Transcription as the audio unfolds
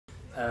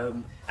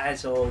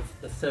as of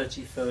the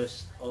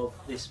 31st of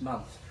this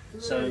month.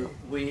 So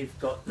we've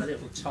got a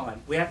little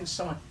time. We haven't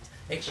signed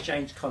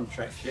exchange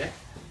contracts yet,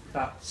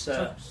 but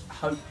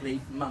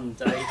hopefully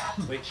Monday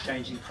we're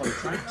exchanging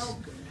contracts.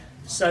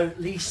 So at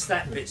least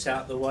that bit's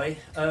out of the way.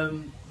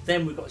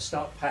 Then we've got to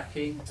start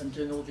packing and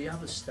doing all the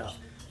other stuff.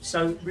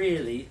 So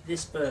really,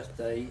 this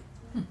birthday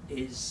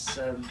is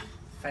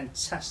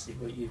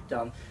fantastic what you've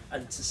done,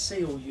 and to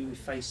see all you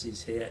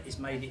faces here has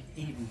made it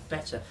even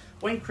better.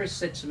 When Chris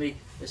said to me,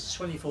 "There's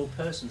 24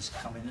 persons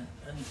coming,"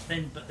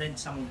 but then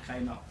someone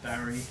came up,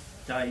 Barry,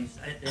 Dave,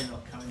 they're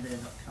not coming, they're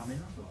not coming.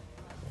 I thought,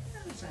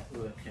 how does that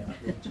work out?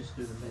 Then just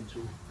do the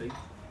mental thing,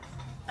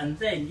 and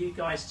then you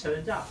guys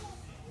turned up,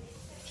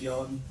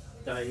 John,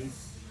 Dave.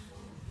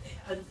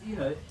 And you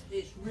know,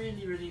 it's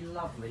really, really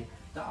lovely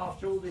that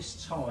after all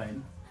this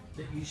time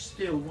that you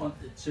still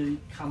wanted to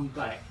come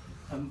back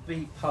and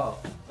be part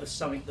of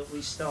something that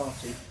we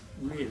started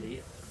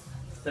really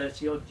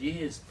 30 odd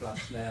years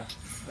plus now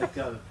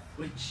ago,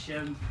 which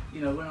you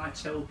know, when I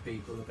tell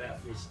people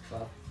about this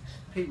club,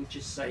 people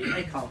just say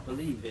they can't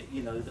believe it,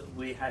 you know, that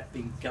we have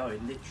been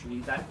going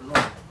literally that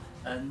long.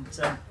 And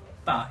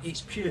but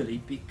it's purely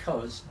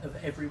because of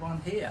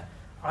everyone here.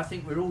 I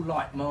think we're all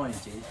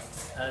like-minded,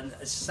 and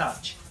as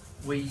such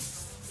we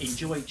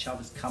enjoy each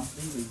other's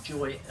company, we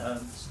enjoy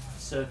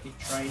circuit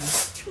training.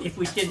 If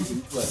we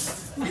didn't, well,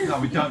 no,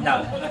 we don't.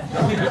 No.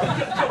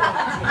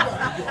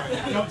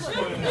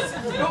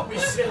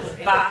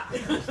 but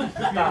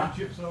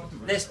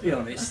let's be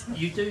honest,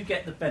 you do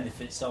get the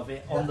benefits of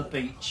it on the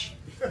beach.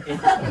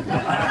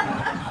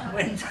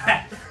 When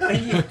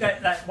you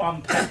get that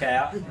one pack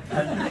out,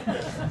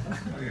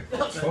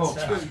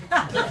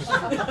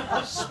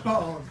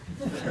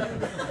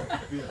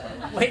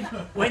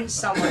 when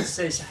someone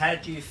says, "How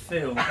do you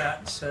feel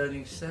about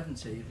turning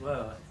 70?"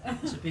 Well,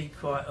 to be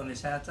quite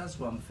honest, how does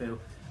one feel?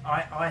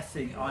 I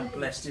think I'm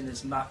blessed in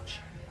as much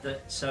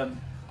that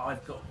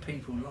I've got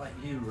people like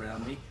you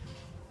around me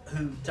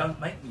who don't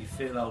make me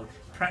feel old.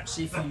 Perhaps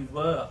if you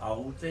were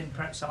old, then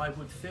perhaps I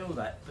would feel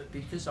that. But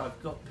because I've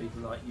got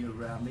people like you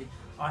around me,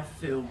 I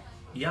feel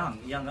young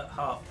at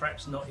heart,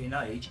 perhaps not in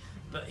age,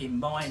 but in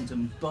mind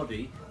and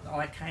body.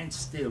 I can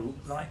still,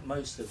 like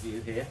most of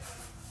you here,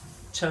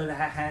 turn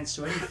our hands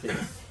to anything.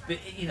 But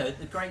you know,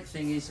 the great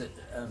thing is that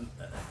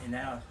in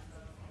our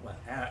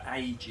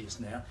ages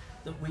now,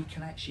 that we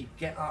can actually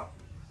get up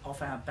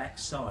off our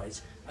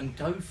backsides and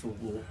go for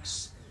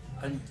walks.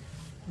 And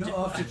not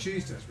after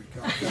Tuesdays we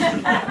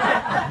can't.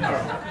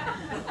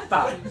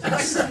 But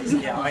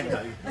yeah, I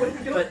know.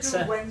 But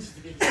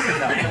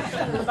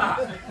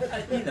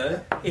you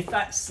know, if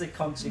that's the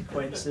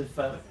consequence of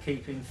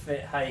keeping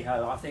fit, hey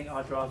ho, I think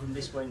I'd rather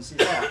miss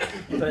Wednesdays out.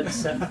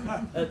 But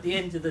at the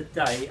end of the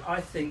day, I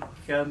think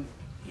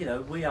you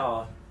know, we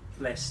are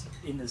blessed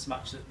in as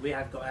much that we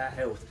have got our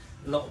health.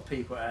 A lot of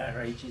people at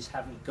our ages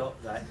haven't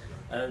got that.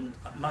 And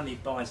money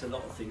buys a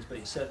lot of things, but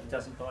it certainly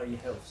doesn't buy you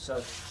health.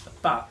 So,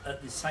 but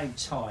at the same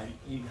time,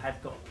 you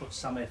have got to put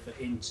some effort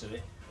into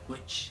it,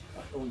 which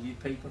all you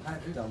people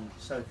have done.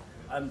 So,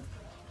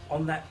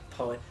 on that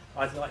point,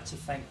 I'd like to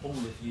thank all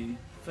of you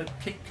for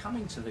keep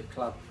coming to the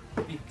club,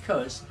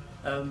 because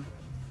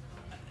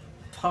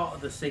part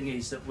of the thing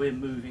is that we're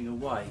moving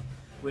away.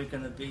 We're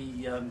going to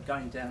be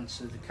going down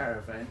to the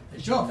caravan,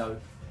 as you know.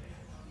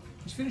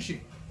 He's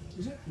finishing.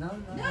 Is it? No,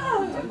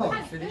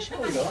 finish.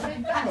 Hold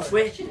on.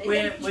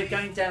 We're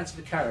going down to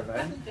the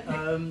caravan.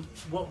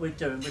 What we're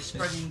doing, we're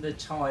spreading the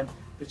time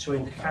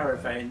between the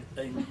caravan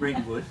in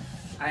Ringwood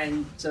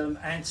and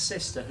Anne's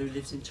sister, who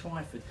lives in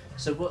Twyford.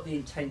 So what the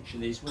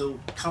intention is, we'll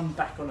come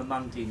back on a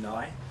Monday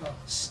night,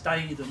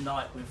 stay the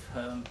night with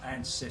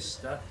Anne's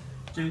sister,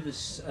 do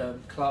this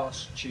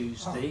class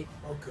Tuesday,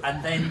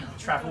 and then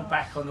travel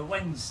back on a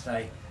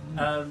Wednesday.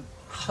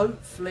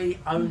 Hopefully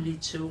only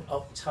till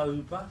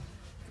October.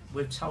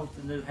 We're told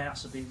the new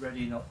house will be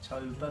ready in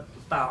October,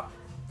 but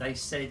they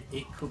said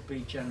it could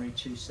be January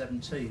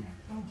 2017.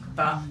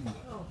 But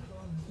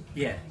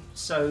yeah,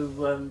 so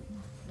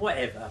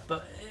whatever.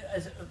 But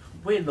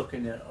we're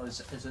looking at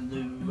it as a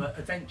new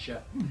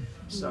adventure.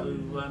 So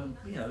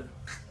you know,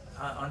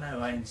 I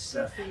know Anne's.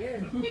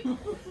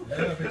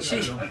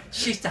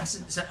 She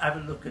doesn't have a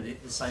look at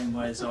it the same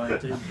way as I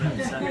do.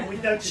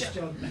 But,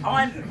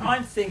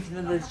 I'm thinking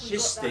of the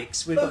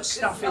logistics. We've got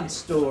stuff in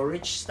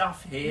storage,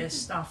 stuff here,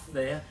 stuff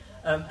there.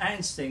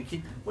 Anne's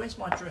thinking, where's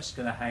my dress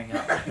going to hang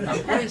up?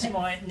 Where's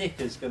my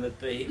knickers going to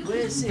be?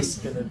 Where's this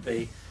going to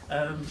be?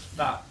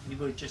 But you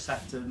will just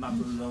have to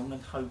mumble along,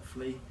 and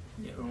hopefully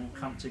it'll all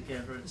come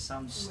together at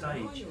some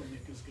stage.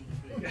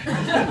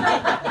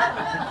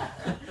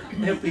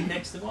 They'll be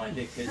next to my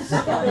knickers.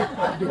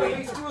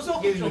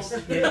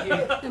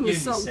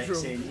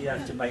 Unisex in, you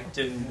have to make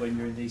do when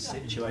you're in these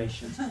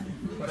situations.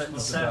 But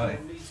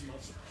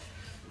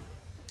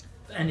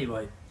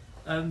anyway,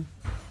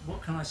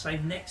 what can I say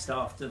next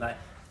after that?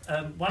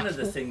 One of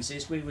the things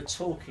is we were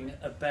talking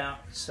about,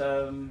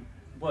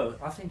 well,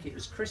 I think it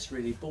was Chris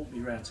really brought me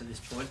round to this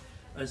point,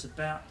 was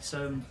about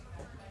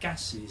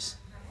gases.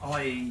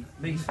 i.e.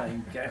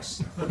 methane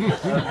gas,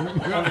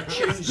 on a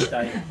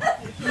Tuesday.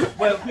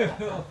 Well,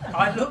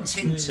 I looked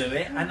into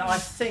it and I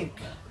think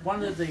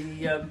one of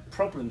the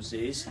problems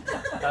is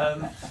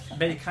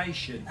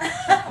medication.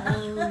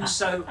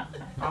 So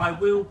I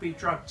will be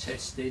drug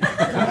tested,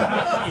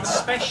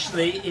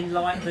 especially in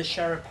light of the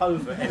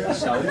Sharapova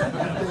episode.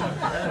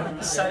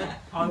 So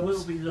I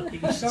will be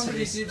looking into Somebody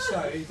this. did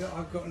say that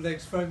I've got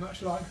legs very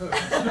much like her.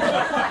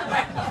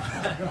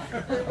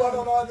 One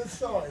on either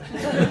side.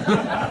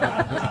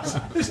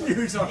 This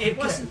news I It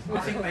wasn't, I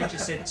think they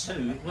just said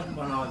two, it wasn't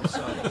one either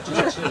side,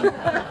 just two. I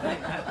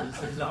think that was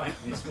the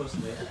likeness,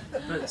 wasn't it?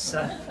 But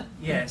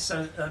yeah,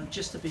 so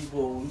just to be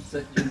warned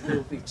that you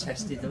will be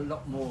tested a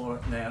lot more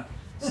now.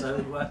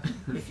 So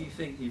if you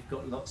think you've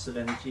got lots of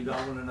energy, but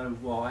I want to know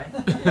why.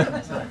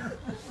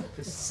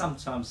 Because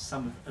sometimes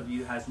some of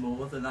you had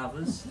more than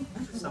others.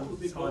 What will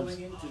be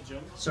blowing into,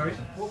 John? Sorry?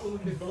 What will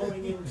be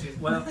blowing into?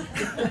 Well,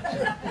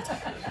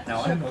 no,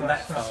 I haven't gone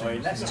that far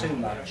in, that's too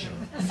much.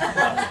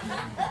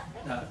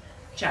 No,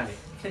 Janet,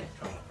 keep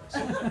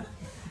trying.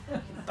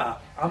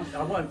 But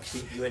I won't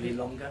keep you any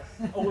longer.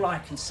 All I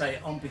can say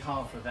on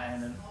behalf of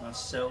Anne and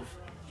myself,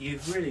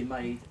 you've really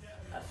made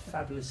a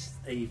fabulous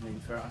evening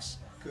for us.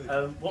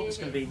 What was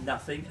going to be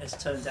nothing has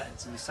turned out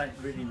into something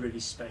really, really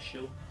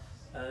special.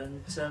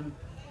 And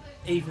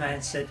even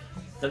Anne said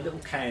the little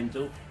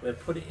candle, we'll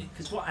put it in,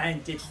 because what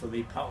Anne did for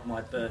me, part of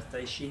my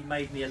birthday, she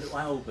made me a little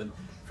album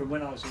from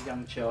when I was a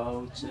young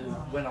child to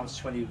when I was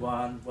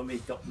 21, when we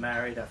got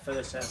married, our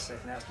first house,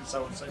 second house, and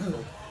so on and so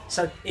forth.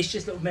 So it's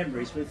just little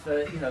memories with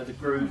you know, the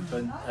group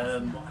and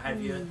what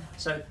have you.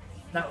 So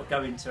that will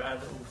go into our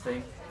little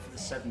thing for the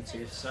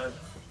 70th. So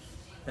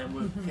then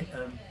we'll get, I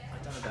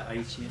don't know about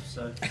 80th,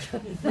 so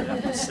we'll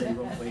have to see,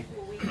 won't we?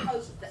 Well, we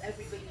hope that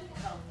everybody will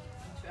come.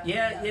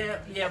 Yeah.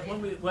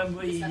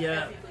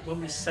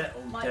 When we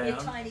settle Might be a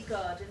down, tiny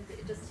garden, but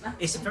it doesn't matter.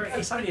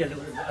 it's only a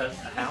little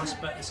house,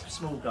 but it's a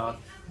small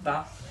garden.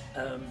 But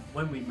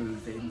when we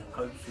move in,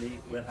 hopefully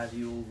we'll have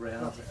you all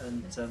round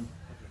and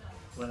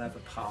we'll have a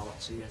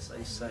party, as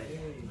they say,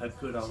 a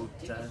good old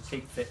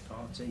keep fit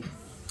party.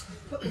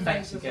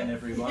 Thanks again,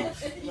 everyone.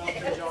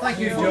 Thank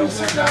you, John.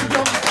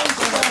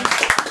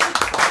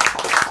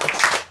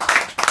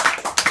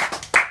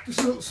 Just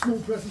a little small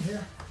present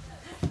here.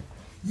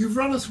 You've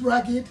run us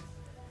ragged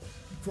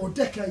for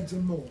decades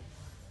and more.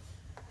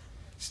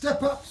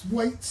 Step-ups,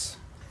 weights,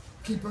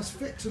 keep us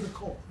fit to the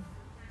core.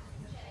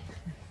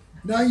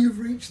 Now you've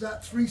reached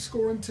that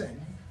 70,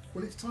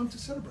 well, it's time to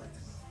celebrate.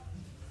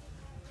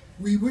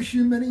 We wish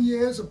you many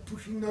years of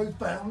pushing those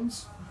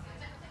bounds,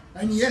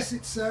 and yes,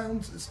 it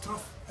sounds as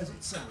tough as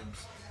it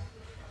sounds.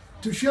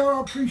 To show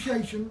our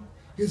appreciation,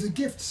 here's a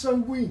gift so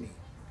weeny.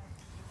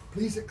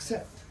 Please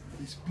accept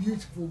this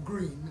beautiful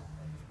green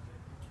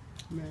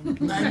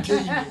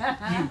mankini.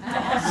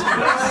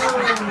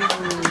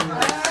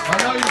 I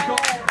know you've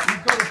got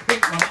a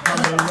pink one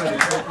coming already,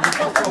 but you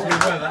can't probably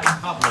wear that in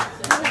public.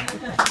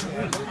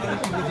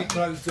 With it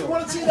closed You door.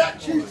 want to see that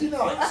Tuesday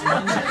night?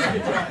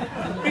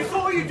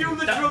 Before you do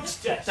the drugs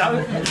test.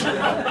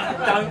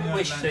 Don't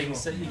wish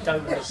things that you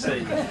don't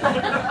receive.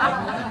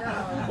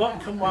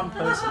 What can one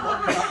person?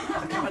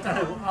 I don't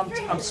know.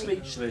 I'm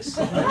speechless.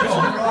 John,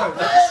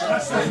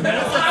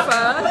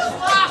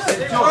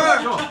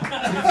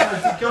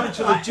 if you go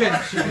into the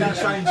gents, you can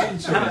change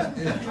into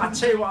it. I'll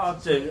tell you what I'll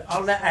do.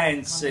 I'll let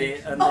Anne see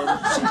it, and then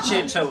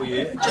she'll tell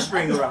you. Just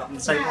ring her up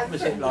and say, what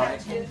was it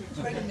like? What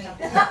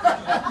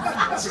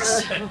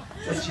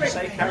did you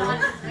say, Carol?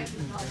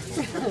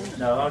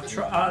 No, I'll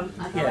try.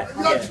 Yeah.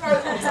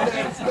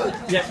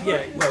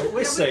 Well,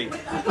 we'll see.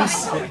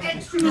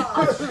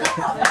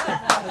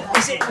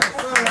 Is it?